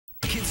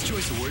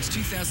Choice Awards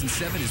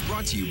 2007 is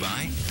brought to you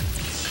by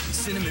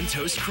Cinnamon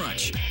Toast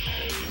Crunch,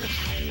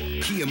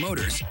 Kia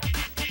Motors,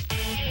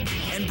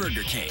 and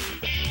Burger King.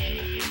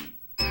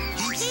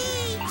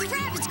 Hey, the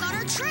rabbits got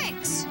our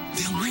tricks.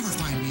 They'll never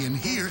find me in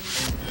here.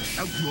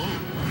 Whoa.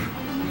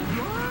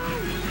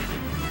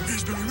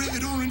 Raspberry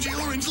red, orangey,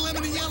 orange,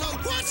 lemon, and yellow.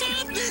 What's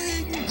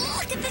happening?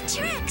 Look at the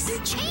tricks. They're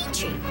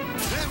changing.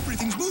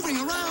 Everything's moving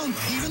around.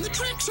 Even the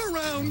tricks are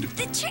round.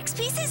 The tricks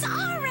pieces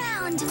are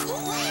round. Cool.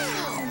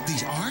 Wow.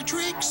 These are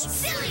tricks?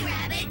 Silly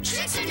rabbit.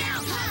 Tricks are now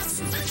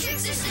puffs, but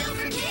tricks are still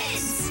for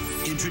kids.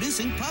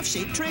 Introducing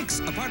Puff-Shaped Tricks,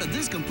 a part of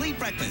this complete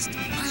breakfast.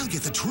 I'll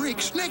get the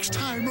tricks next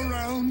time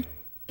around.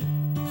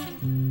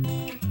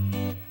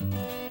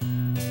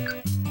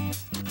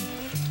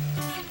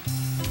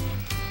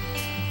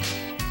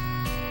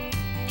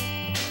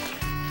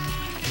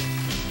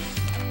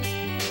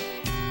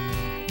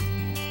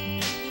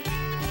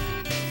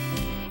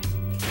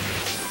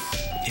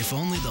 If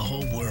only the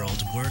whole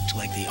world worked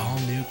like the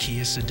all-new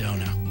Kia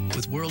Sedona.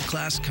 With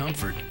world-class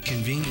comfort,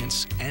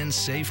 convenience, and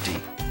safety,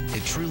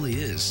 it truly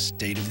is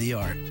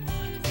state-of-the-art.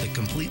 The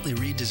completely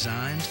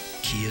redesigned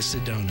Kia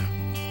Sedona.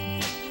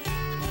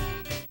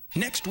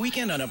 Next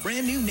weekend on a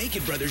brand new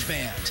Naked Brothers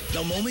band.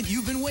 The moment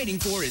you've been waiting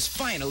for is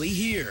finally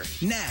here.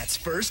 Nat's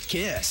first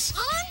kiss.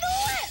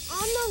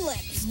 On the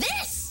lips.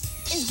 This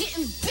is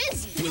getting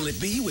busy. Will it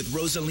be with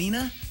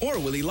Rosalina, or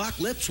will he lock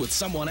lips with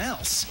someone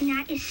else?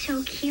 Nat is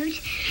so cute.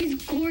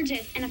 He's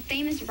gorgeous and a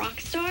famous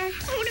rock star. I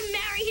want to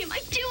marry him.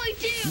 I do.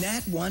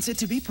 Nat wants it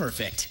to be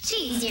perfect.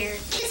 Geez, you're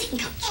kissing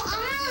coach. Well,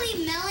 I'm gonna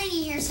leave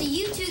Melanie here so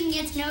you two can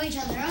get to know each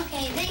other.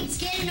 Okay, thanks.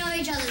 Get to know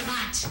each other.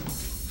 Bye.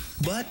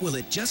 But will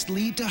it just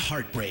lead to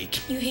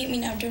heartbreak? You hate me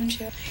now, don't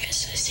you? I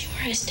guess I see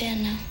where I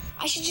stand now.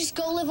 I should just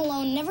go live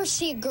alone, never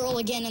see a girl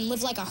again, and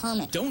live like a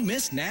hermit. Don't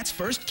miss Nat's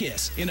first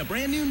kiss in a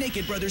brand new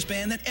Naked Brothers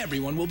band that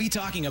everyone will be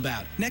talking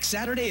about. Next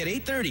Saturday at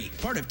 8:30,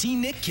 part of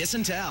Teen Nick Kiss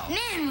and Tell.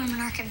 Man, women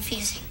are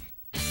confusing.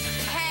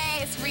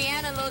 Hey, it's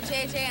Rihanna, Lil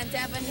JJ, and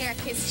Devin here at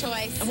Kids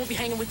Choice. And we'll be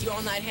hanging with you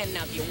all night, handing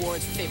out the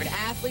awards for favorite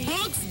athlete,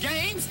 books,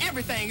 games,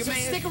 everything. So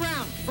stick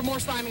around for more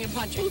sliming and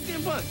punching. Who's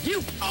getting punched?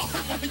 You! Oh.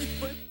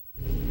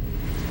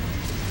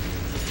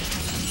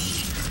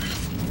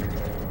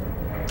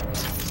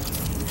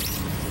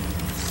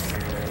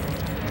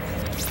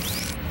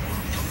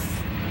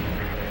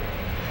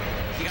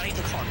 You gotta eat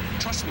the car.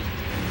 Trust me.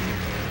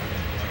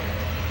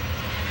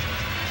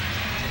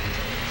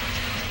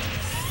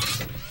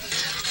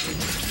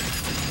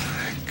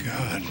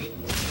 God.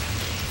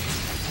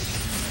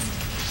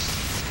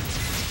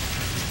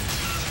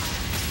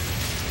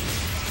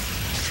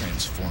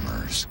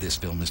 Transformers. This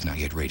film is not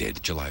yet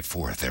rated. July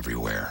 4th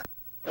everywhere.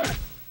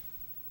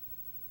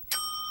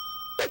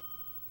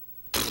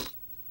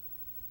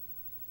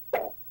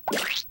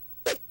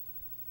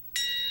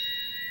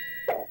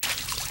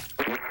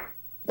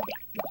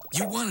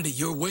 You wanted it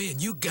your way,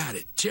 and you got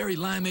it. Cherry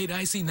Limeade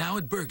Icy now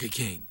at Burger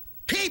King.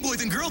 Hey,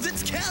 boys and girls,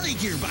 it's Cali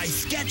here by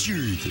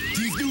Skechers.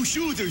 These new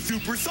shoes are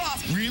super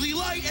soft, really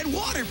light, and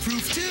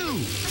waterproof, too.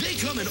 They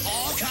come in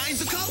all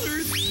kinds of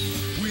colors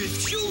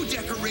with shoe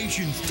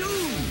decorations,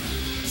 too.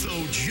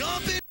 So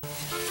jump in.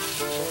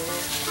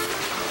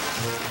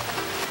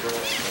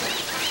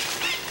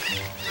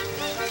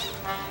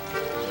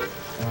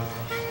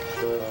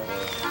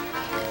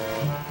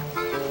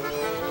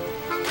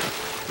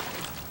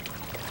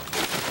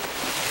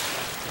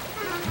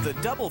 The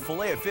double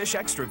Filet-O-Fish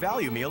extra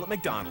value meal at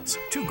McDonald's.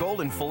 2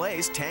 golden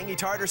fillets, tangy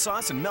tartar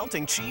sauce, and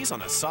melting cheese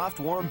on a soft,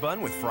 warm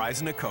bun with fries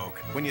and a Coke.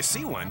 When you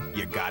see one,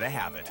 you gotta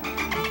have it.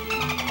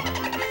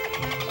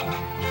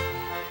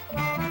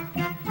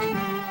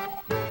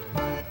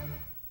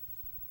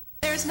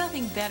 There's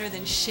nothing better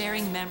than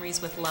sharing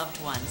memories with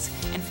loved ones.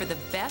 And for the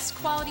best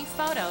quality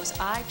photos,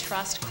 I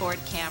trust Cord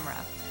Camera.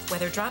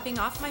 Whether dropping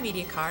off my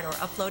media card or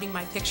uploading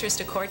my pictures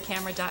to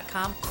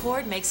cordcamera.com,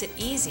 Cord makes it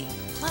easy.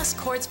 Plus,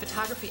 Cord's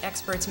photography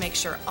experts make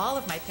sure all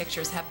of my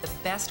pictures have the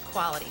best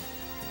quality.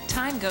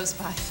 Time goes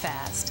by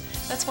fast.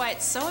 That's why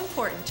it's so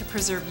important to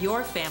preserve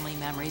your family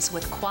memories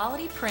with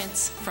quality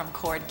prints from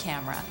Cord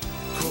Camera.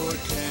 Cord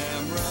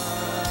Camera,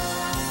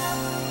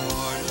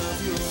 part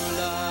of your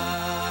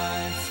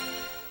life.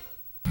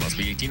 Must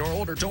be 18 or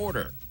older to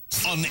order.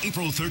 On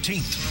April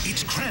 13th,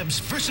 it's Krabs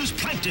versus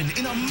Plankton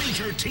in a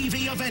major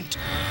TV event.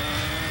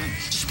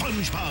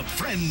 SpongeBob,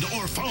 friend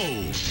or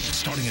foe?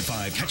 Starting at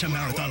 5, catch a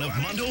marathon of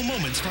Mondo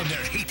moments from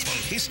their hateful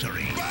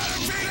history.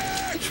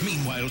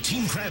 Meanwhile,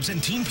 Team Krabs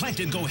and Team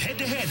Plankton go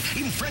head-to-head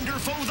in Friend or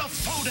Foe the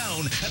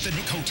Foe-Down at the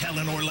Nick Hotel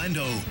in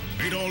Orlando.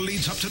 It all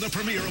leads up to the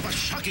premiere of a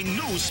shocking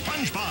new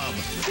SpongeBob.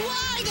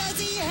 Why does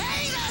he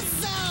hate us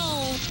so?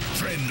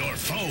 Friend or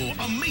Foe,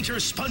 a major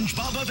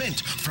SpongeBob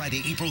event.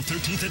 Friday, April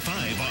 13th at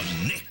 5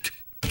 on Nick.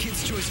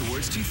 Kids' Choice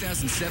Awards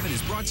 2007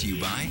 is brought to you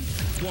by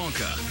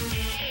Wonka,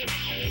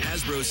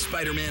 Hasbro's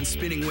Spider-Man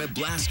Spinning Web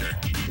Blaster,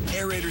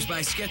 Aerators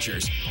by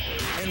Skechers,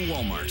 and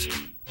Walmart.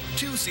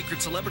 2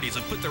 secret celebrities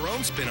have put their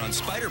own spin on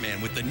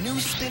Spider-Man with the new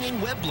Spinning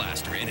Web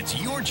Blaster, and it's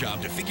your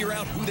job to figure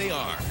out who they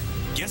are.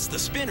 Guess the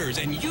spinners,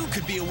 and you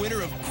could be a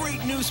winner of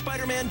great new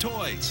Spider-Man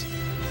toys.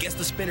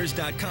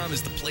 GuessTheSpinners.com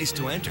is the place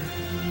to enter.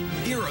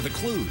 Here are the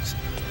clues.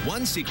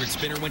 One secret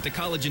spinner went to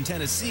college in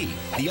Tennessee,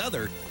 the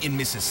other in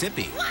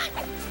Mississippi. What?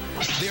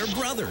 They're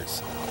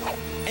brothers.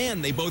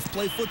 And they both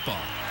play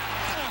football.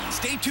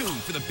 Stay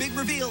tuned for the big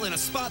reveal in a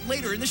spot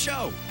later in the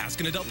show. Ask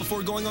an adult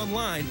before going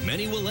online.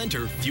 Many will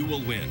enter, few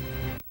will win.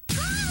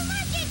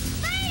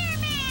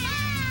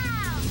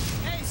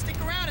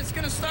 It's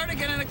gonna start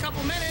again in a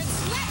couple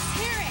minutes. Let's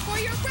hear it for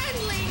your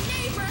friendly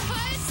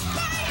neighborhood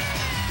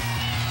Spider-Man!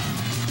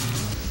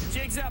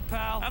 Jigs up,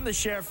 pal. I'm the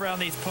sheriff around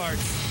these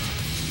parts.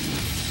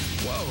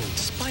 Whoa,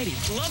 Spidey,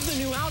 love the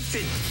new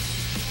outfit.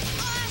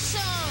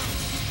 Awesome!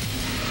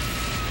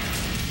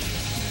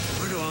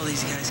 Where do all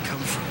these guys come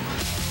from?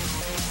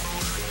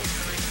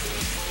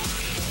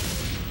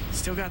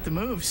 Still got the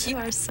moves. You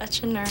are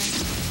such a nerd.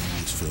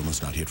 This film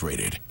is not yet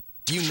rated.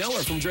 You know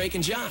her from Drake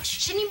and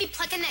Josh. Shouldn't you be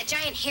plucking that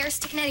giant hair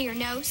sticking out of your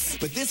nose?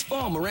 But this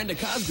fall, Miranda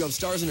Cosgrove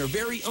stars in her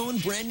very own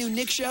brand new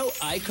Nick show,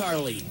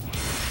 iCarly.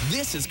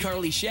 This is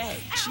Carly Shay.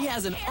 She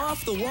has an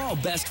off-the-wall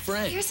best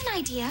friend. Here's an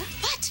idea.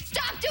 What?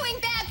 Stop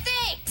doing bad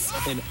things!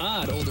 An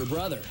odd older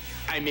brother.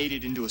 I made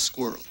it into a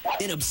squirrel.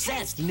 An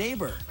obsessed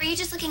neighbor. Were you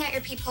just looking out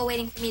your peephole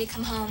waiting for me to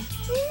come home?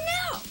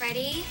 No!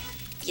 Ready?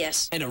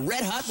 Yes. And a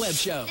red-hot web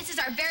show. This is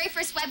our very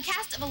first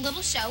webcast of a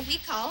little show we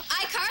call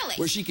iCarly.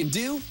 Where she can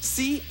do,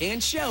 see,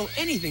 and show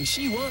anything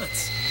she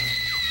wants.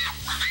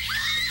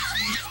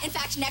 In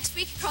fact, next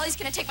week, Carly's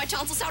gonna take my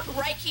tonsils out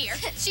right here.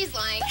 She's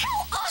lying. But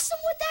how awesome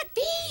would that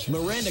be?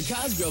 Miranda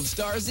Cosgrove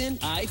stars in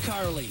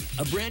iCarly,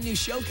 a brand new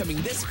show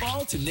coming this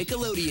fall to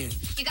Nickelodeon.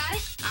 You got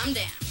it? I'm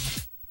down.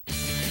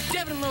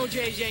 Devin and Lil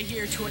JJ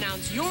here to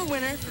announce your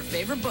winner for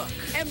favorite book.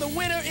 And the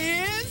winner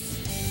is...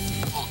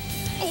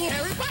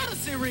 Harry Potter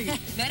series.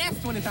 Now that's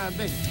 20 times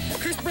bigger.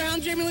 Chris Brown,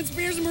 Jamie Lynn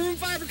Spears, and Maroon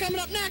 5 are coming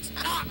up next.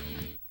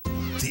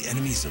 The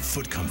enemies of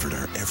foot comfort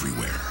are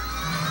everywhere.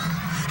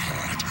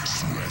 Hot,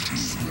 sweaty,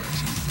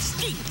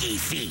 stinky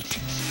feet.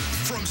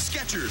 From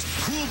Skechers,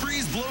 Cool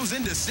Breeze blows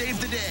in to save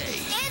the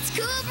day. It's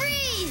Cool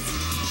Breeze!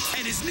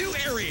 And his new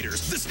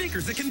aerators, the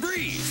sneakers that can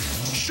breathe.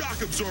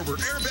 Shock absorber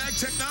airbag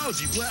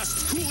technology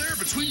blasts cool air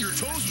between your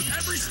toes with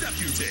every step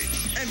you take.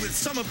 And with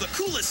some of the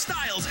coolest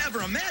styles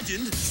ever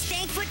imagined,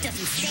 Stankfoot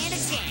doesn't stand a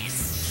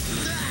chance.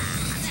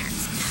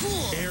 That's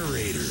cool.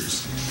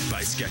 Aerators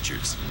by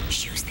Skechers.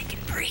 Shoes that can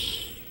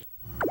breathe.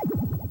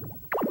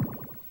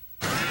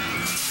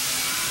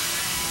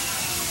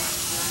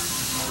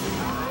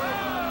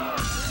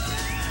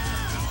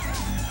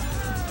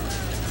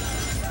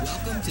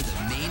 Welcome to the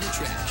main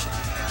attraction.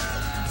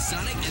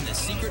 Sonic and the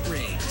Secret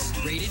Rings.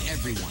 Rated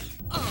everyone.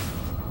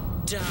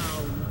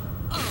 Down.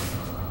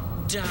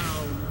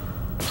 Down.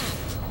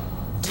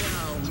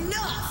 Down.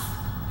 Enough!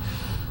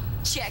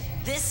 Check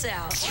this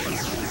out.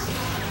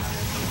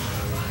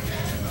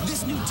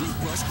 This new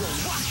toothbrush will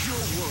rock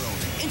your world.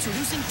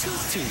 Introducing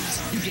Tooth Tunes.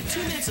 You get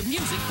 2 minutes of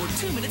music for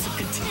 2 minutes of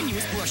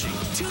continuous brushing.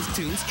 Tooth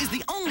Tunes is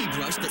the only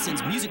brush that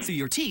sends music through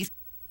your teeth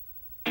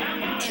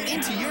and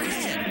into your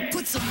head.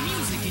 Put some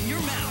music in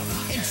your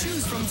mouth and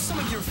choose from some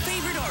of your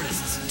favorite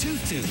artists.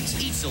 Tooth Tunes,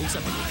 each sold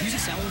separately. Music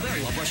sound will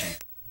vary while brushing.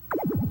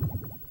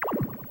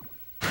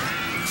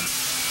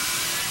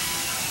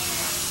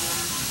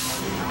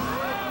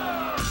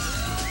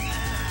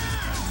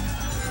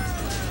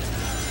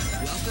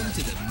 Welcome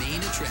to the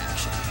main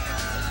attraction.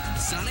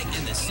 Sonic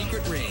and the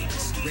Secret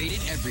Rings.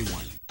 Rated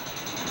everyone.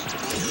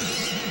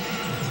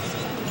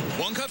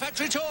 Wonka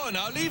Factory Tour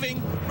now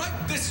leaving.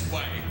 Right this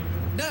way.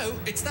 No,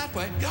 it's that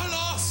way. You're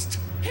lost.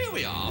 Here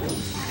we are.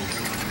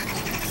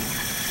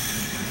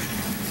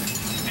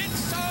 It's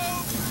so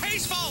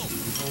peaceful.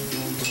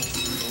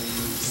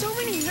 So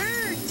many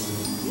nerds.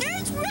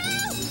 Nerds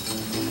rule!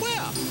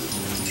 Where?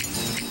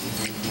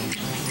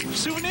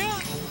 Souvenir?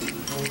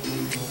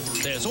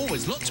 There's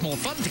always lots more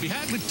fun to be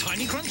had with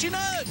tiny crunchy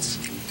nerds.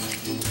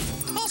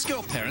 Ask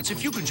your parents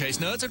if you can chase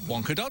nerds at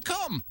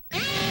Wonka.com.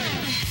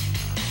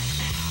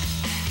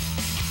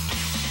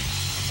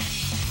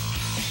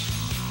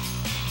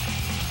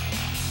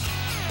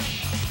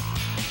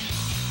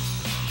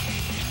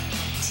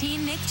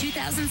 Teen Nick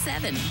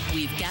 2007.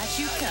 We've got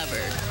you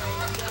covered.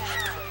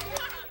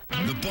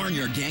 The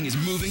Barnyard Gang is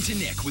moving to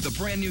Nick with a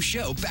brand new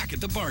show back at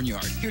the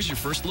Barnyard. Here's your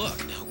first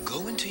look. Now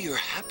go into your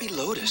happy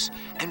lotus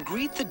and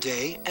greet the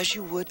day as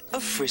you would a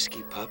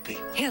frisky puppy.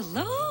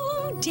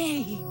 Hello,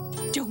 day.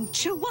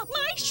 Don't you want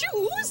my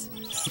shoes?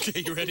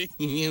 Okay, you ready?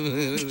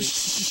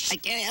 I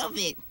can't help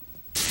it.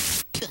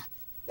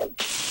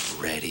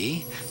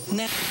 Ready?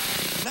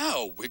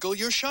 Now wiggle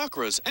your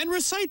chakras and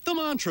recite the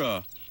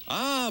mantra.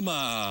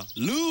 Ama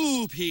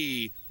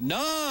Lupi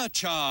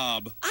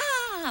Nachab.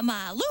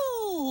 Ama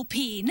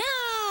Lupi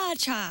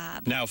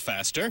Nachab. Now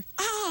faster.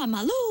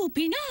 Ama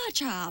Lupi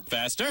Nachab.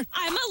 Faster.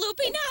 I'm a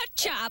Lupi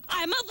Nachab.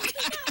 I'm a Lupi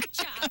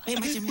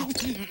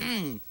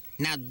Nachab.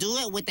 Now do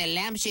it with the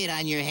lampshade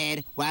on your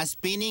head while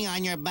spinning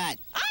on your butt.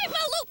 I'm a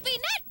Lupi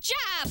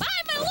Nachab.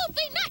 I'm a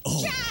Lupi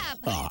Nachab.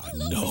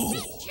 No.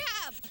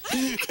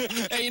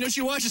 Hey, you know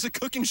she watches a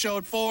cooking show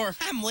at 4.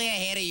 I'm way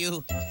ahead of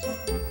you.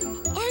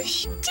 I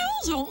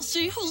still don't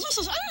see how this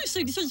has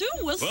anything to do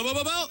with...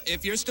 Well,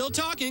 if you're still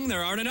talking,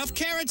 there aren't enough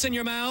carrots in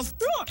your mouth.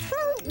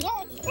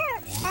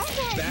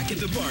 Back at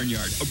the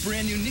Barnyard, a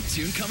brand new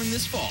Nicktoon coming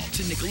this fall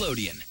to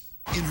Nickelodeon.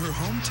 In her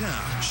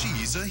hometown,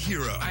 she's a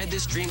hero. I had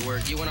this dream where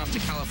you went off to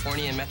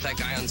California and met that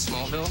guy on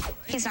Smallville.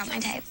 He's not my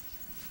type.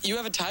 You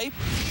have a type?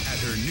 At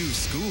her new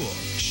school,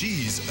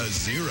 she's a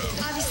zero.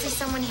 Obviously,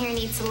 someone here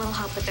needs a little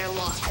help with their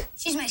look.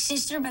 She's my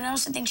sister, but I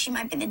also think she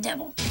might be the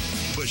devil.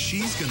 But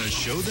she's gonna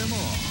show them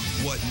all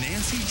what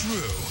Nancy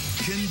Drew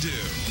can do.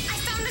 I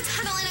found a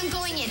tunnel and I'm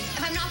going in.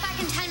 If I'm not back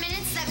in 10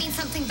 minutes, that means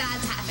something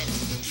bad's happened.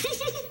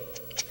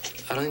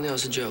 I don't think that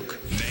was a joke.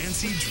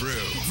 Nancy Drew,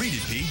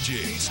 rated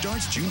PG,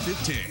 starts June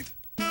 15th.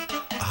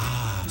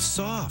 Ah,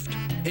 soft.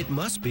 It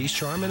must be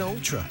Charmin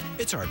Ultra.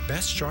 It's our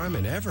best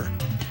Charmin ever.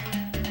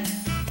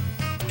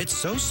 It's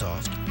so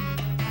soft,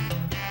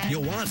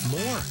 you'll want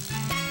more.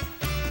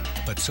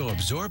 But so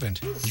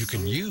absorbent, you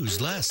can use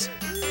less.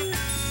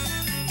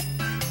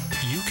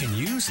 You can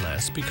use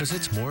less because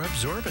it's more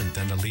absorbent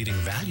than the leading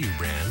value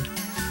brand.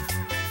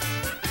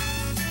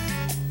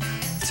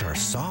 It's our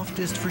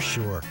softest for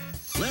sure.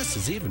 Less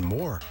is even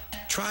more.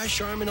 Try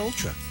Charmin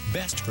Ultra,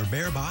 best for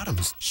bare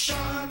bottoms.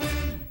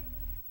 Charmin.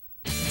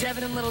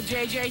 Devin and little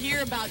JJ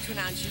here, about to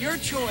announce your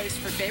choice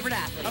for favorite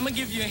athlete. I'm gonna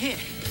give you a hint.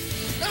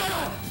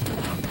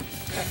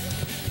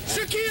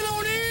 Shaquille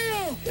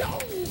O'Neal!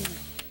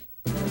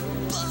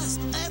 Bust!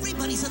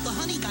 Everybody's at the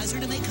Honey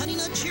Geyser to make Honey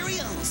Nut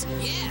Cheerios.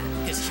 Yeah,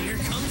 because here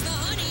comes the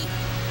honey.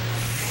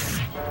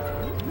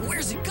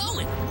 Where's it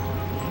going?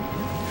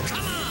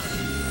 Come on!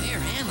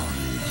 There, Emily.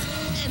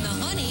 And the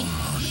honey,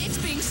 it's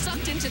being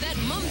sucked into that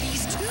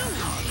mummies too.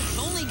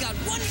 Only got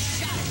one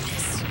shot at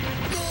this.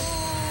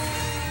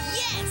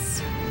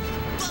 Yes!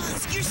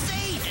 Buzz, you're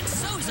safe! And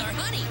so's our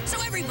honey,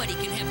 so everybody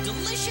can have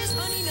delicious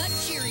Honey Nut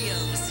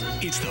Cheerios.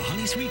 It's the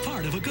honey sweet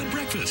part of a good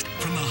breakfast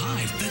from the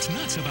Hive that's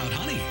nuts about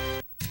honey.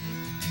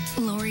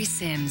 Lori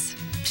Sims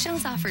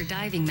shows off her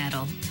diving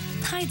medal,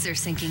 hides her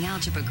sinking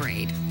algebra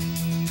grade.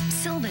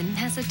 Sylvan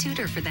has a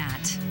tutor for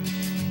that.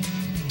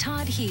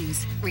 Todd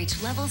Hughes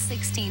reached level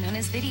 16 on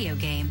his video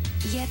game,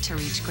 yet to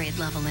reach grade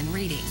level in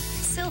reading.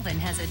 Sylvan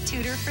has a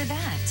tutor for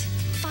that.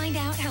 Find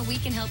out how we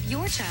can help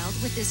your child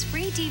with this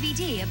free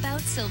DVD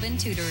about Sylvan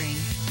tutoring.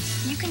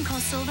 You can call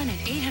Sylvan at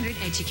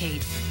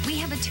 800-EDUCATE. We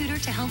have a tutor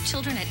to help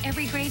children at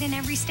every grade and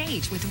every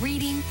stage with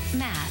reading,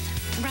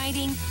 math,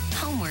 writing,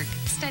 homework,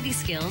 study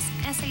skills,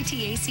 SAT,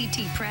 ACT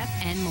prep,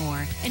 and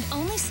more. And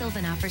only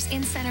Sylvan offers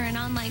in-center and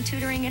online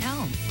tutoring at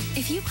home.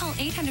 If you call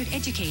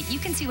 800-EDUCATE, you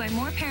can see why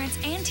more parents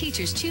and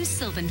teachers choose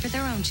Sylvan for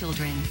their own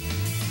children.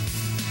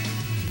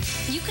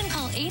 You can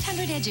call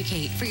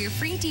 800-EDUCATE for your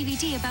free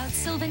DVD about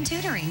Sylvan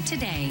tutoring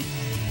today.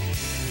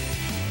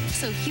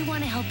 So if you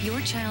want to help your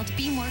child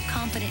be more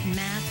confident in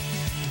math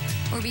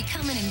or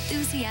become an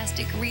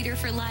enthusiastic reader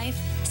for life,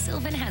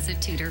 Sylvan has a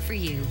tutor for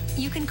you.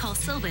 You can call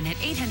Sylvan at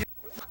 800.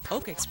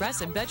 Oak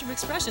Express and Bedroom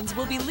Expressions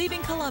will be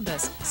leaving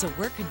Columbus, so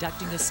we're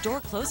conducting a store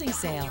closing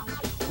sale.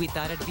 We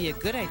thought it'd be a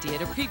good idea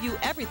to preview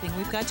everything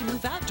we've got to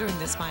move out during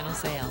this final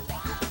sale.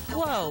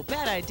 Whoa,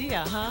 bad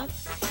idea, huh?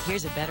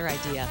 Here's a better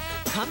idea.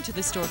 Come to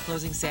the store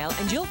closing sale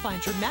and you'll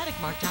find dramatic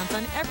markdowns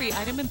on every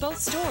item in both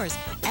stores.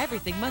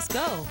 Everything must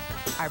go.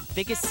 Our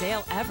biggest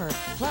sale ever.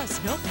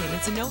 Plus, no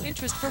payments and no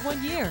interest for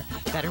 1 year.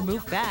 Better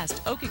move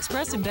fast. Oak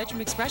Express and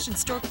Bedroom Expression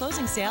store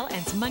closing sale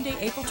ends Monday,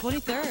 April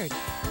 23rd.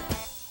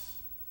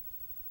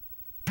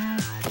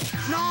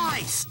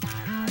 Nice!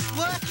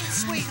 Work it,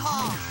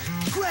 sweetheart!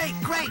 Great,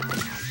 great!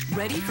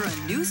 Ready for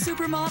a new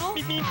supermodel?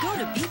 Go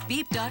to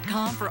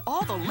beepbeep.com for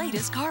all the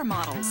latest car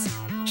models.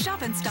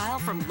 Shop in style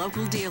from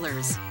local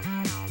dealers.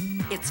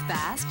 It's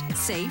fast,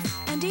 safe,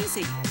 and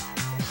easy.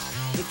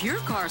 If your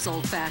car's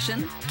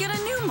old-fashioned, get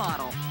a new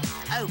model.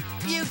 Oh,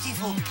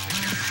 beautiful.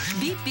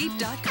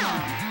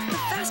 Beepbeep.com, the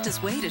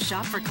fastest way to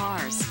shop for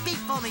cars. Beep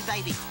for me,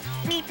 baby.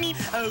 Beep, beep.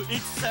 Oh,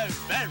 it's so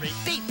very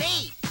beep,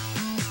 beep.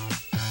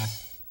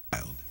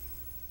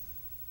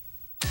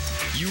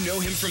 You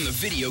know him from the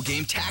video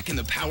game Tak and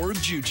the Power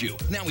of Juju.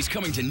 Now he's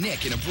coming to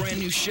Nick in a brand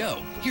new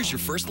show. Here's your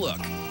first look.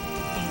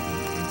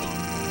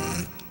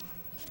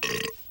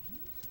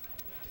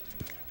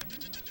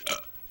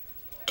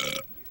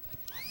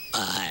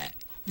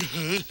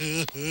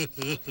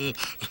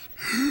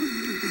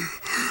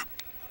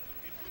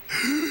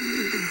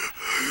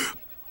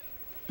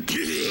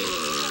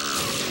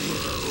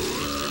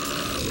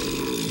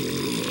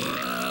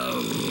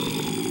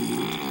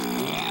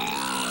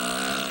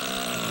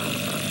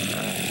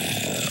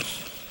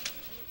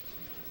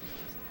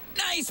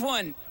 Nice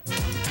one!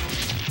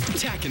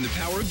 Tak and the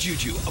Power of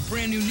Juju, a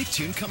brand new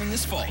Nicktoon coming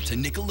this fall to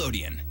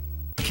Nickelodeon.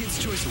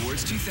 Kids' Choice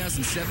Awards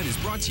 2007 is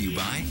brought to you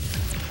by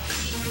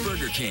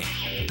Burger King,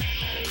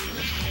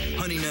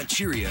 Honey Nut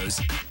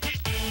Cheerios,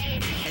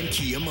 and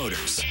Kia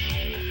Motors.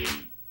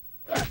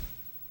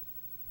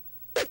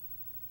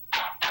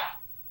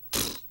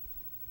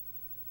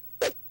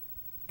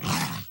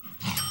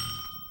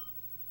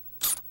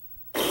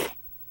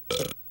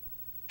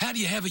 How do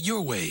you have it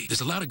your way?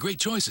 There's a lot of great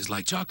choices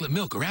like chocolate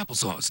milk or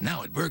applesauce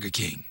now at Burger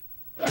King.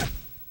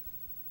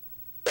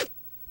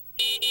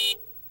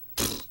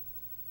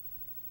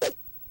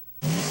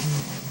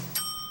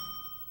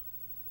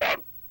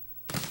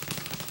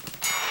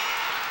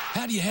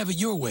 How do you have it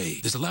your way?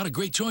 There's a lot of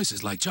great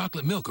choices like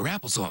chocolate milk or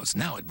applesauce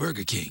now at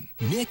Burger King.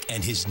 Nick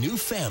and his new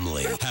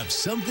family have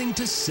something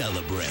to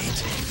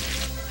celebrate.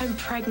 I'm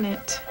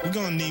pregnant. We're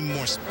gonna need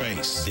more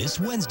space.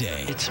 This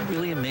Wednesday, It's a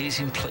really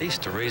amazing place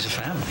to raise a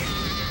family.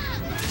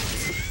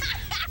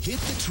 hit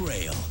the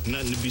trail.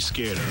 Nothing to be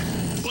scared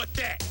of. But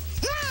that.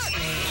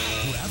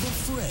 Grab a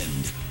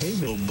friend. Hey,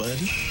 little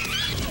buddy.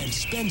 And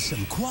spend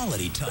some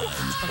quality time.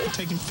 I'm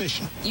taking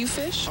fishing. You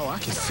fish? Oh, I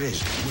can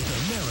fish.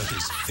 With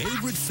America's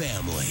favorite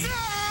family.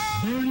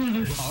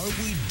 Are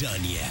we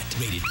done yet?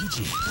 Rated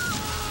PG.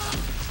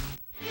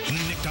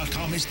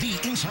 Nick.com is the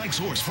inside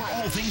source for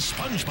all things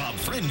SpongeBob,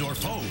 friend or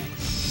foe.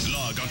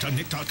 Log on to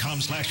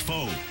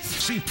Nick.com/foe.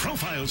 See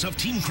profiles of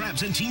Team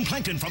Krabs and Team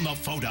Plankton from the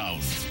foe down.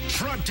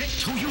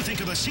 Predict who you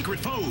think are the secret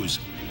foes.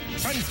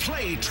 And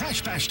play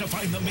Trash Bash to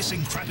find the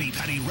missing Krabby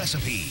Patty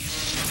recipe.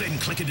 Then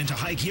click it into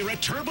high gear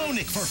at Turbo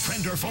Nick for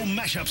friend or foe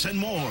mashups and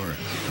more.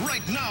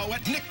 Right now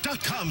at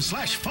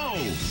Nick.com/foe.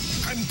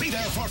 And be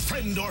there for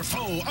friend or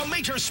foe, a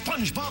major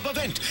SpongeBob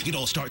event. It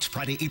all starts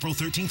Friday, April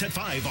 13th at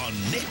 5 on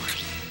Nick.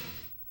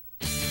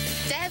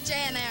 Dad,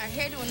 Jay, and I are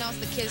here to announce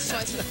the kids'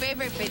 choice for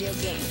favorite video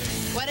game.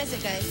 What is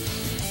it, guys?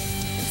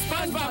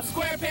 SpongeBob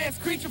SquarePants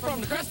creature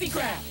from the Krusty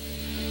Krab.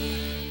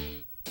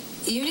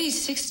 You need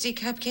 60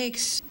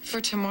 cupcakes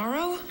for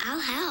tomorrow? I'll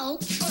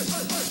help.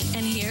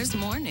 And here's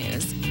more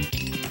news.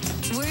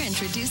 We're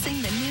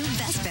introducing the new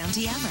Best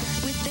Bounty Ever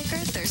with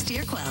thicker,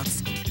 thirstier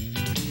quilts.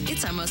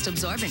 It's our most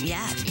absorbent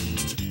yet.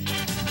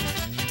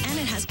 And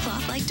it has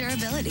cloth-like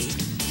durability.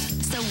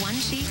 So one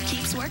sheet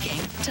keeps working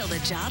till the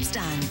job's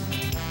done.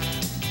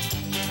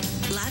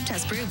 Lab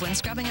tests prove when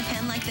scrubbing a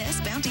pen like this,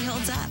 Bounty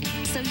holds up.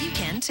 So you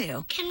can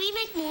too. Can we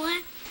make more?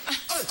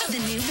 The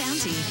new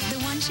Bounty, the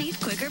one sheet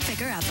quicker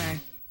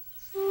picker-upper.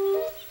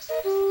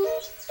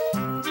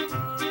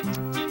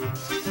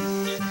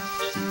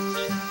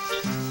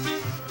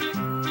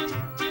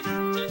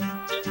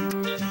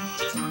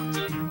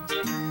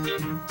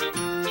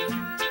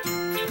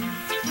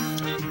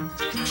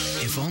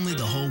 If only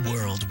the whole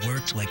world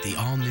worked like the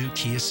all-new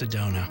Kia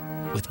Sedona.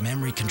 With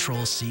memory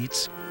control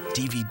seats,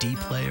 DVD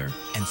player,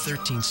 and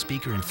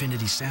 13-speaker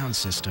Infinity sound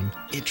system,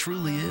 it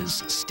truly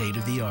is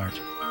state-of-the-art.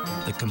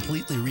 The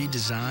completely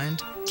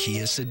redesigned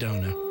Kia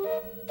Sedona.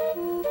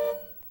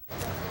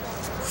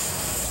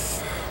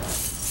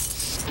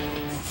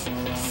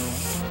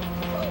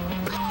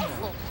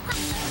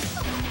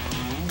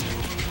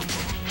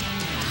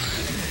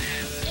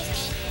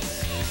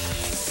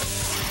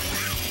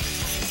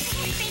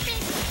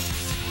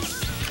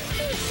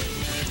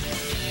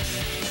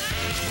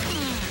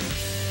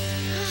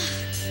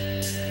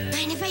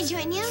 Mind if I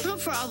join you? No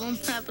problem.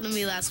 Happened to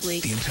me last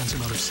week. The intense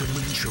amount of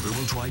cinnamon and sugar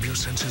will drive your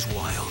senses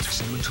wild.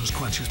 Cinnamon Toast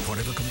Crunch is part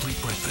of a complete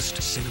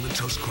breakfast. Cinnamon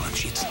Toast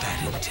Crunch, it's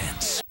that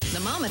intense. The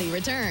Momity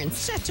returns.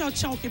 Set your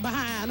chunky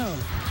behind up.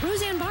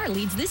 Roseanne Barr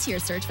leads this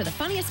year's search for the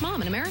funniest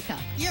mom in America.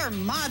 Your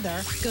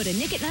mother. Go to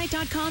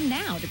nickatnight.com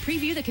now to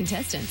preview the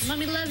contestants.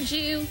 Mommy loves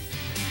you.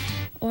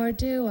 Or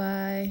do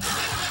I?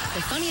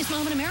 The funniest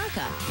mom in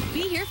America.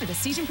 Be here for the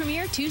season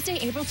premiere Tuesday,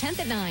 April 10th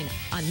at 9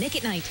 on Nick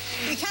at Night.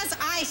 Because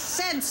I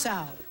said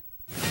so.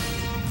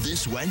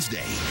 This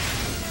Wednesday,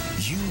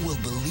 you will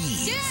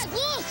believe Dad,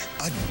 look!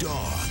 a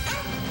dog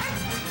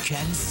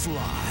can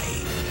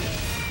fly.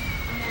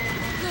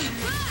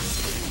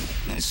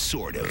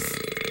 Sort of.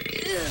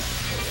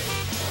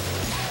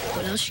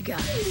 What else you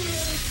got?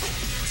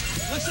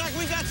 Looks like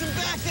we got some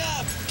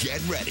backup.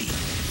 Get ready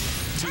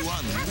to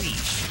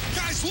unleash.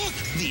 Guys, look!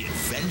 The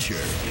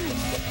adventure.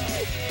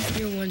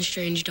 You're one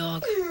strange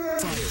dog.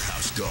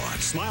 Firehouse Dog.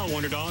 Smile,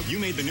 Wonder Dog. You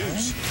made the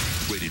news.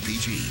 Rated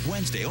PG.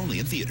 Wednesday only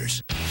in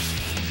theaters.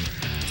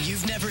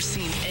 You've never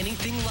seen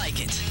anything like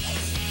it.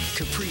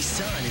 Capri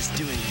Sun is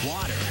doing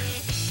water,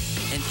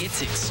 and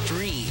it's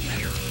extreme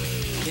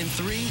in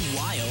 3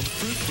 wild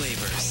fruit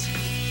flavors.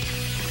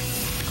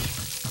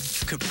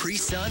 Capri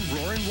Sun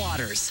Roaring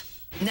Waters.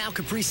 Now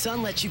Capri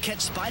Sun lets you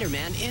catch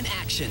Spider-Man in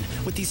action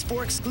with these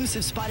 4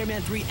 exclusive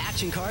Spider-Man 3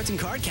 action cards and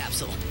card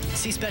capsule.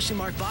 See specially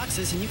marked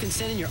boxes and you can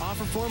send in your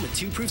offer form with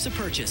 2 proofs of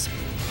purchase.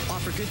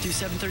 Offer good through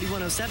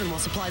 7/31/07 while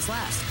supplies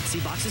last. See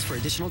boxes for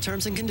additional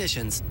terms and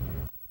conditions.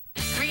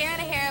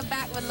 Brianna here,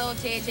 back with Lil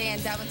JJ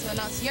and Devin to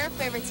announce your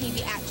favorite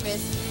TV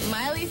actress,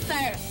 Miley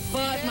Cyrus.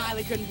 But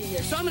Miley couldn't be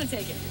here, so I'm gonna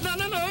take it. No,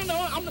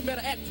 I'm the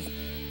better actress.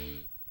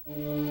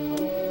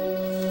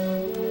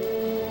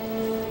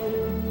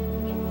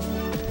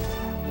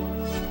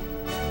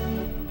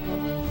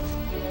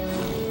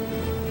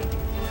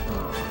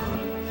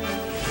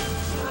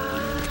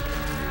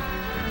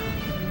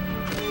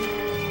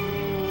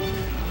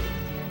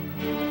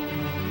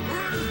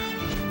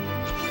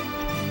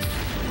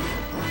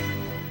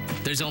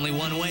 There's only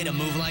one way to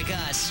move like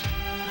us.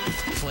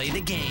 Play the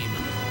game.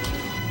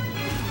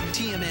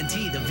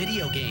 TMNT, the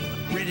video game.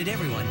 Rated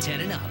everyone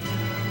 10 and up.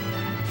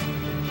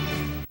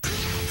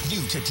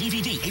 New to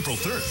DVD April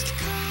 3rd.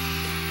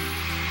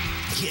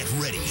 Get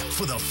ready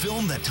for the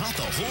film that taught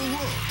the whole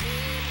world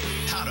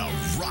how to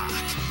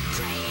rock.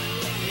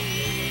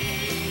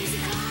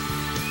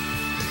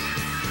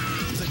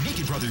 The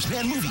naked Brothers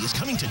Band movie is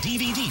coming to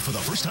DVD for the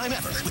first time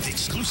ever with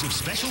exclusive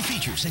special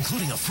features,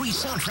 including a free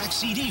soundtrack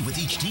CD with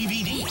each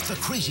DVD, the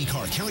Crazy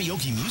Car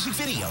karaoke music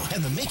video,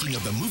 and the making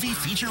of the movie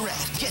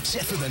featurette. Get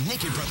set for the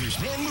Naked Brothers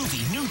Band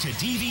movie, new to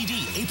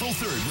DVD, April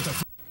 3rd with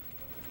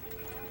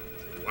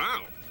a...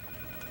 Wow.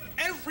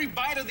 Every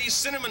bite of these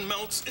cinnamon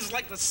melts is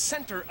like the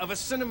center of a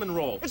cinnamon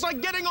roll. It's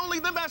like getting only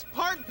the best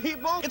part,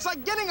 people. It's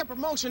like getting a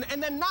promotion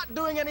and then not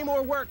doing any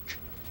more work.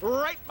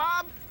 Right,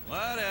 Bob?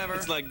 Whatever.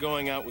 It's like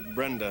going out with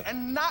Brenda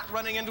and not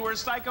running into her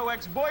psycho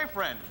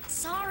ex-boyfriend.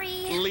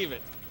 Sorry. Leave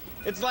it.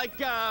 It's like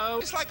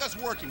us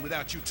working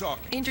without you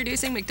talking.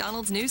 Introducing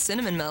McDonald's new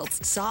Cinnamon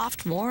Melts.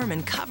 Soft, warm,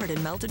 and covered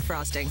in melted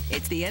frosting.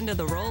 It's the end of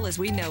the roll as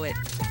we know it.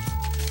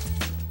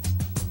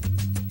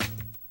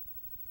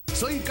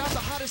 So you've got the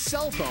hottest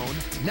cell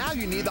phone, now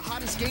you need the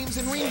hottest games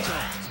and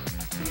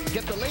ringtones.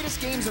 Get the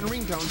latest games and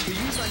ringtones to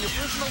use on your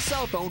personal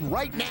cell phone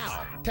right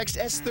now. Text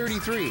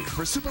S33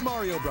 for Super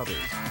Mario Brothers.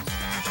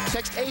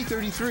 Text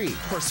A33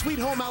 for Sweet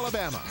Home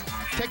Alabama.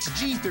 Text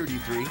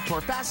G33 for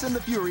Fast and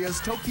the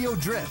Furious Tokyo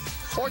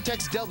Drift. Or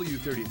text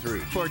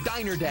W33 for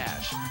Diner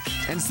Dash.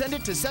 And send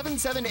it to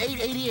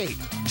 77888.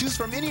 Choose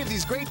from any of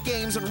these great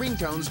games and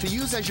ringtones to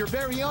use as your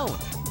very own.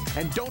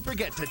 And don't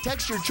forget to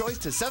text your choice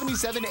to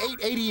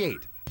 77888.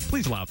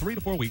 Please allow 3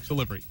 to 4 weeks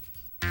delivery.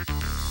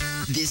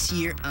 This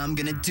year, I'm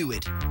gonna do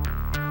it.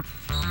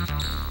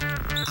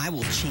 I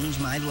will change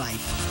my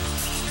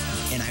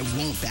life, and I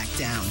won't back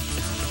down,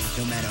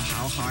 no matter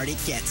how hard it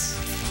gets.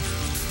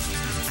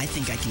 I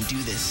think I can do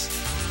this.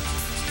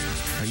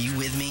 Are you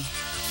with me?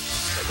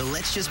 The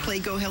Let's Just Play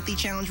Go Healthy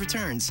Challenge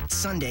returns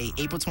Sunday,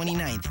 April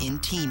 29th in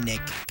Teen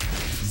Nick.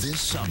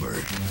 This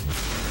summer,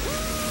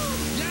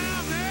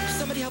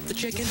 Somebody help the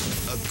chicken.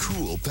 a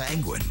cool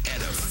penguin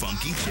and a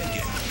funky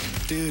chicken.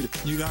 Dude,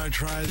 you gotta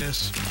try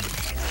this.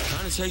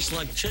 Kind of tastes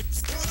like chicken.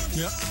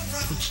 Yep.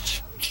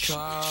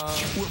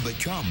 Will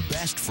become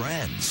best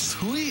friends.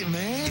 Sweet,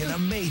 man. In a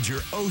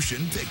major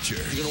ocean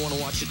picture. You're gonna want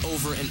to watch it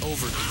over and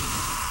over.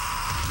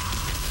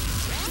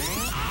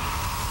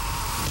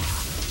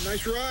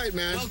 Nice ride,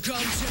 man.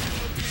 Welcome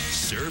to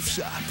Surf's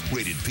Up,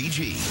 rated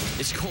PG.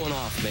 It's going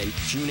off, mate.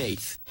 June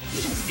 8th.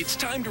 It's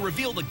time to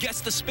reveal the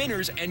Guess the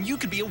Spinners, and you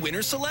could be a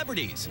winner's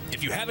celebrities.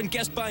 If you haven't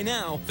guessed by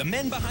now, the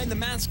men behind the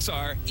masks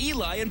are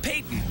Eli and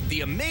Peyton,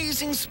 the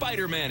amazing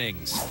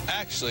Spider-Mannings.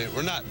 Actually,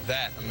 we're not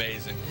that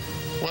amazing.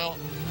 Well,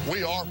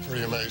 we are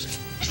pretty amazing.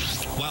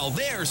 While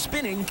they're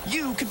spinning,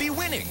 you could be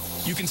winning.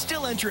 You can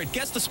still enter at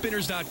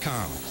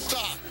GuessTheSpinners.com.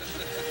 Stop.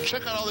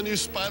 Check out all the new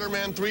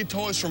Spider-Man 3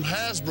 toys from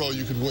Hasbro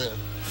you could win.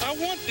 I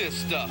want this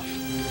stuff.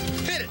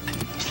 Hit it.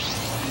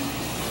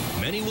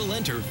 Many will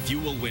enter, few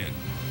will win.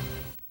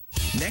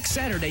 Next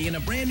Saturday in a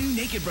brand new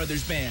Naked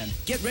Brothers band.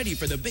 Get ready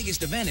for the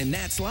biggest event in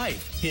Nat's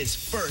life, his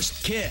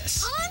first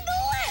kiss. On the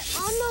lips.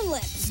 On the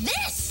lips.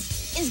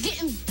 This is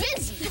getting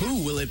busy.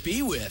 Who will it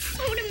be with?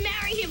 I want to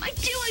marry him. I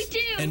do.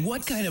 And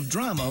what kind of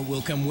drama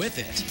will come with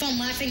it? Fun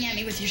laughing at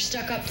me with your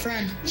stuck-up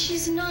friend.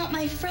 She's not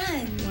my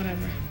friend.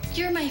 Whatever.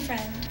 You're my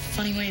friend.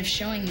 Funny way of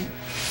showing it.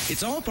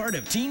 It's all part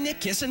of Teen Nick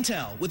Kiss and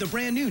Tell with a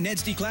brand new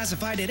Ned's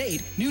Declassified at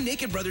 8, new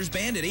Naked Brothers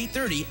band at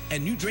 8:30,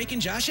 and new Drake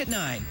and Josh at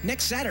 9.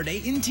 Next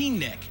Saturday in Teen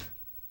Nick.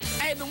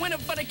 Hey, the winner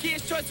for the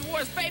Kids' Choice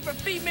Awards favorite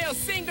female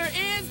singer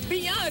is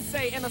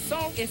Beyonce, and the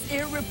song is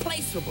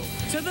irreplaceable.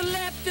 To the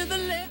left, to the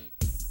left.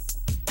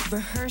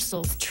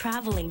 Rehearsals,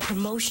 traveling,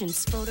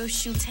 promotions, photo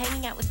shoots,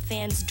 hanging out with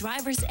fans,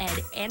 driver's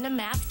ed, and a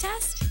math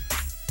test?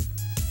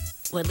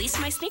 Well, at least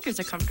my sneakers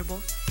are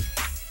comfortable.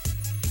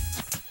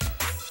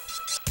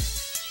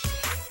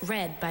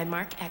 Read by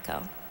Mark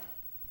Echo.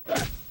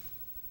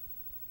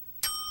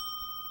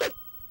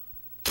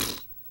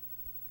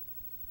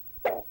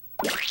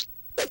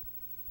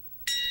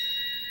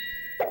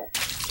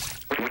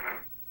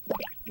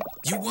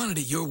 You wanted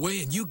it your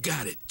way and you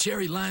got it.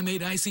 Cherry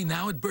Limeade Icy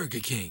now at Burger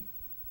King.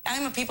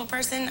 I'm a people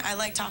person. I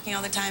like talking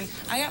all the time.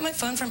 I got my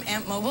phone from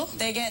Amp Mobile.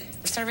 They get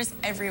service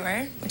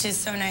everywhere, which is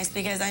so nice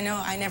because I know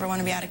I never want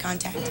to be out of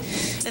contact.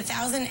 It's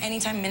 1,000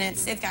 anytime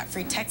minutes. It's got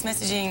free text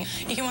messaging.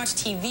 You can watch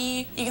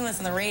TV. You can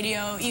listen to the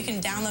radio. You can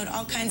download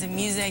all kinds of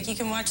music. You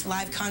can watch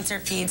live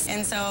concert feeds.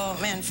 And so,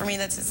 man, for me,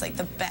 that's just like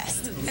the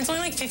best. It's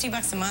only like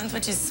 $50 a month,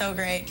 which is so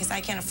great because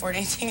I can't afford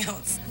anything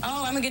else.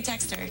 Oh, I'm a good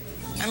texter.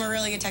 I'm a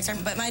really good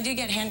texter, but I do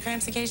get hand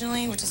cramps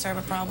occasionally, which is sort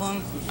of a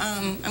problem.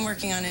 I'm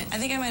working on it. I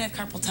think I might have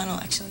carpal tunnel,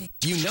 actually.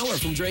 You know her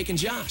from Drake and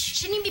Josh.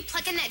 Shouldn't you be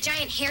plucking that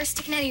giant hair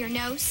sticking out of your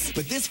nose?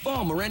 But this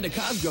fall, Miranda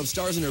Cosgrove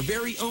stars in her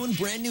very own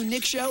brand new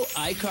Nick show,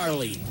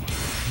 iCarly.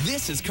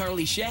 This is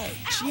Carly Shay.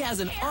 She has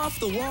an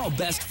off-the-wall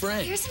best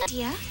friend. Here's an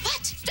idea.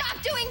 What?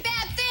 Stop doing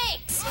bad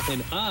things!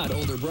 An odd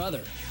older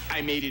brother.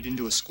 I made it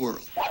into a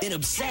squirrel. An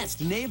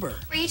obsessed neighbor.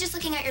 Were you just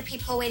looking out your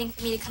peephole waiting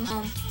for me to come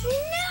home?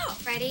 No!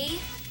 Ready?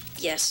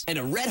 Yes. And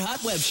a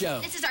red-hot web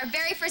show. This is our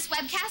very first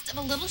webcast of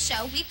a little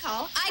show we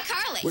call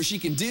iCarly. Where she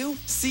can do,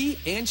 see,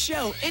 and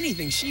show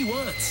anything she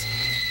wants.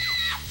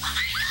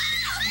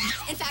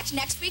 In fact,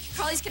 next week,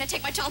 Carly's gonna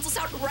take my tonsils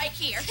out right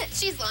here.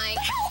 She's lying.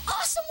 But how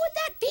awesome would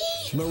that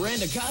be?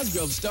 Miranda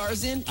Cosgrove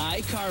stars in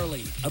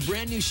iCarly, a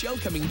brand new show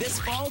coming this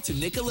fall to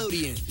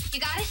Nickelodeon. You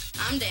got it?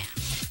 I'm down.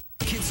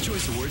 Kids'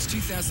 Choice Awards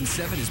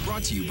 2007 is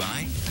brought to you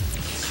by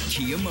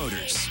Kia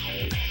Motors,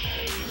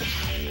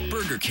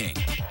 Burger King,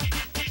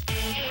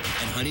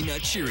 and Honey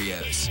Nut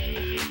Cheerios.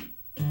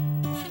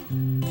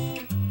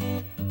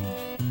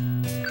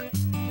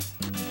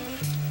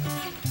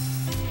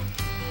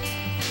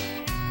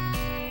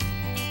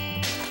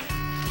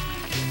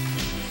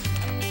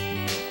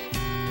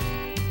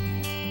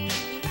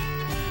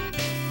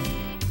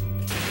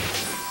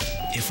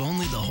 If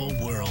only the whole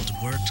world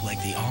worked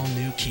like the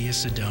all-new Kia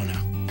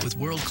Sedona. With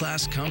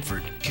world-class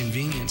comfort,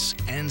 convenience,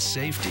 and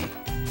safety,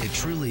 it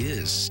truly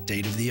is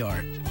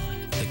state-of-the-art.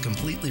 The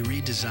completely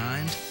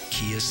redesigned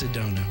Kia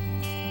Sedona.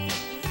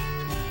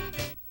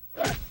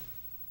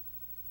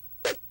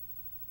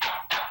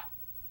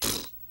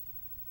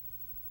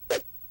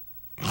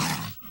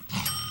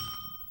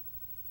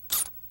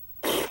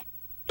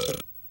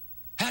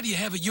 How do you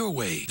have it your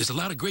way? There's a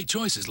lot of great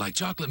choices like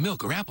chocolate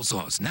milk or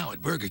applesauce now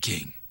at Burger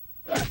King.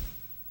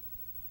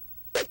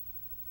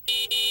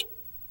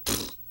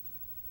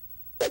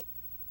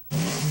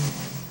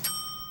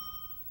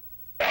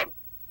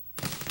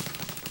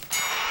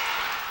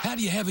 How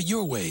do you have it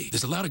your way?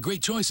 There's a lot of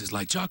great choices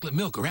like chocolate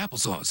milk or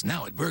applesauce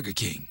now at Burger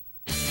King.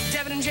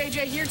 Devin and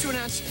JJ here to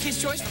announce Kids'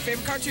 Choice for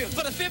favorite cartoon.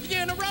 For the 5th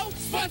year in a row,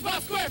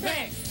 SpongeBob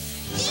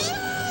SquarePants.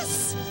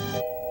 Yes!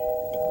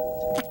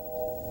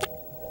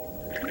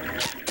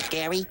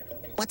 Gary,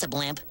 what's a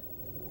blimp?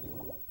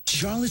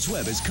 Charlotte's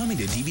Web is coming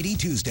to DVD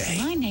Tuesday.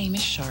 My name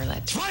is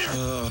Charlotte.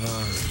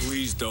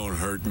 Please don't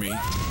hurt me.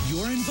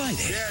 You're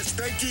invited. Yes,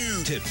 thank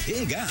you. To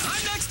Pig Out.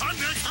 I'm next. I'm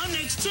next. I'm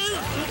next too.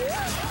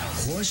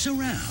 Horse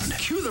around.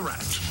 Cue the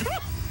rat.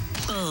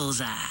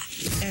 Bullseye.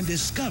 And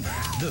discover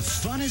the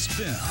funnest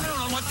film. I don't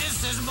know what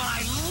this is, but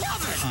I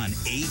love it. On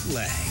 8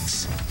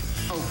 legs.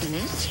 Open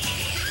it.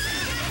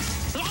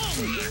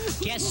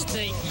 Guess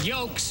the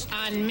yoke's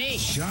on me.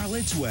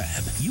 Charlotte's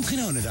Web. You can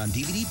own it on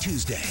DVD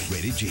Tuesday.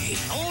 Rated G.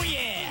 Oh,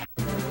 yeah.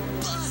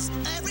 Buzz,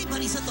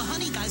 everybody's at the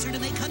Honey Geyser to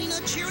make Honey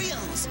Nut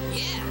Cheerios.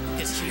 Yeah,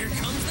 because here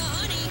comes the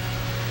honey.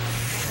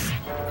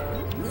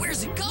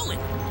 Where's it going?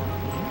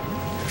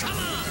 Come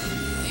on.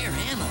 There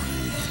am I.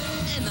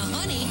 And the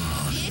honey,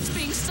 it's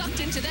being sucked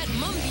into that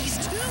mumby's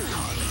too.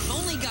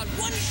 Only got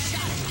one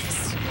shot at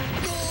this.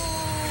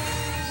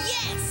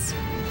 Yes!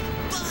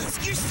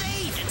 Buzz, you're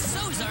safe. And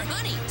so's our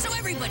honey, so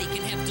everybody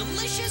can have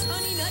delicious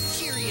Honey Nut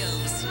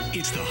Cheerios.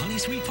 It's the honey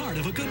sweet part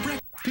of a good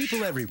breakfast.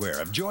 People everywhere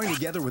have joined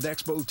together with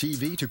Expo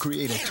TV to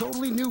create a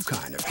totally new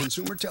kind of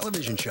consumer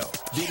television show,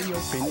 Video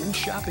Opinion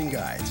Shopping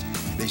Guides.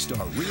 They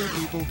star real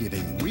people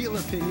giving real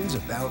opinions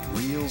about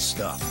real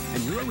stuff.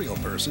 And you're a real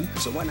person,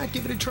 so why not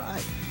give it a try?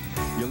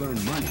 You'll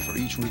earn money for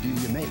each review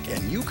you make,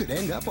 and you could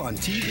end up on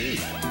TV.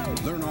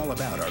 Learn all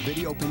about our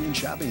Video Opinion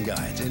Shopping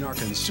Guides in our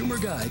Consumer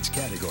Guides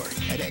category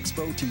at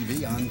Expo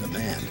TV On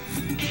Demand.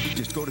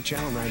 Just go to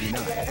Channel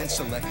 99 and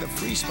select the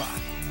free spot,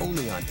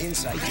 only on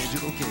Insight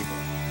Digital Cable.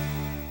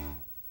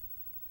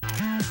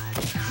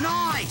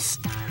 Nice!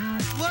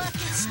 Work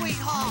it,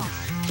 sweetheart.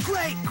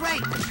 Great,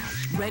 great.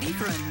 Ready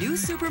for a new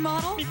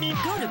supermodel?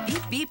 Go to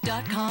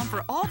beepbeep.com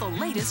for all the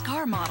latest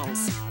car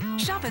models.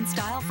 Shop in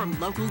style from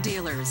local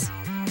dealers.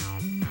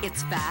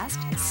 It's fast,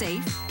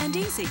 safe, and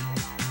easy.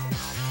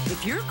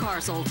 If your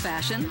car's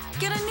old-fashioned,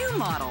 get a new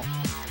model.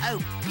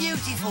 Oh,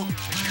 beautiful.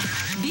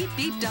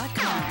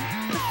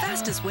 Beepbeep.com, the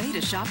fastest way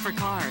to shop for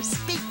cars.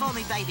 Beep for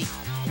me, baby.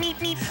 Beep,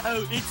 beep.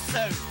 Oh, it's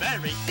so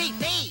very. Beep,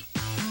 beep.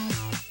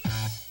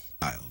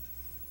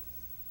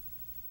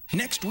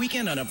 Next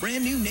weekend on a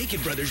brand new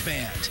Naked Brothers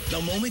band. The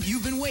moment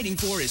you've been waiting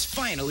for is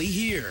finally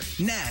here.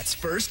 Nat's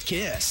first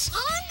kiss.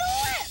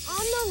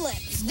 On the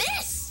lips.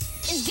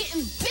 This is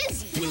getting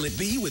busy. Will it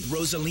be with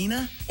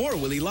Rosalina, or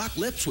will he lock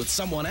lips with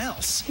someone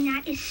else?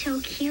 Nat is so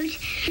cute.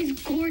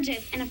 He's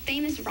gorgeous and a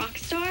famous rock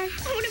star. I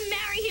want to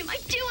marry him. I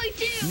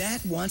do.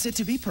 Nat wants it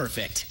to be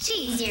perfect.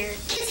 Jeez, you're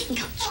kissing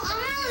coach. Well, I'm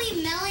going to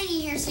leave Melanie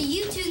here so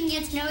you two can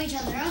get to know each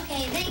other.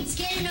 Okay, thanks.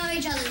 Get to know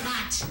each other.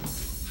 Bye.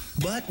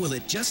 But will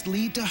it just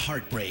lead to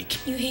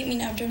heartbreak? You hate me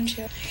now, don't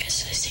you? I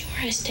guess I see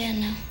where I stand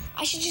now.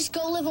 I should just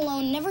go live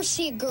alone, never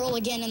see a girl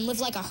again, and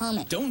live like a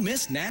hermit. Don't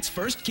miss Nat's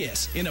first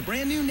kiss in a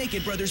brand new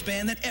Naked Brothers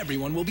band that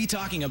everyone will be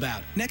talking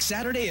about. Next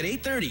Saturday at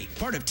 8:30,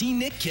 part of Teen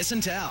Nick Kiss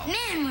and Tell.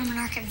 Man, women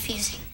are confusing.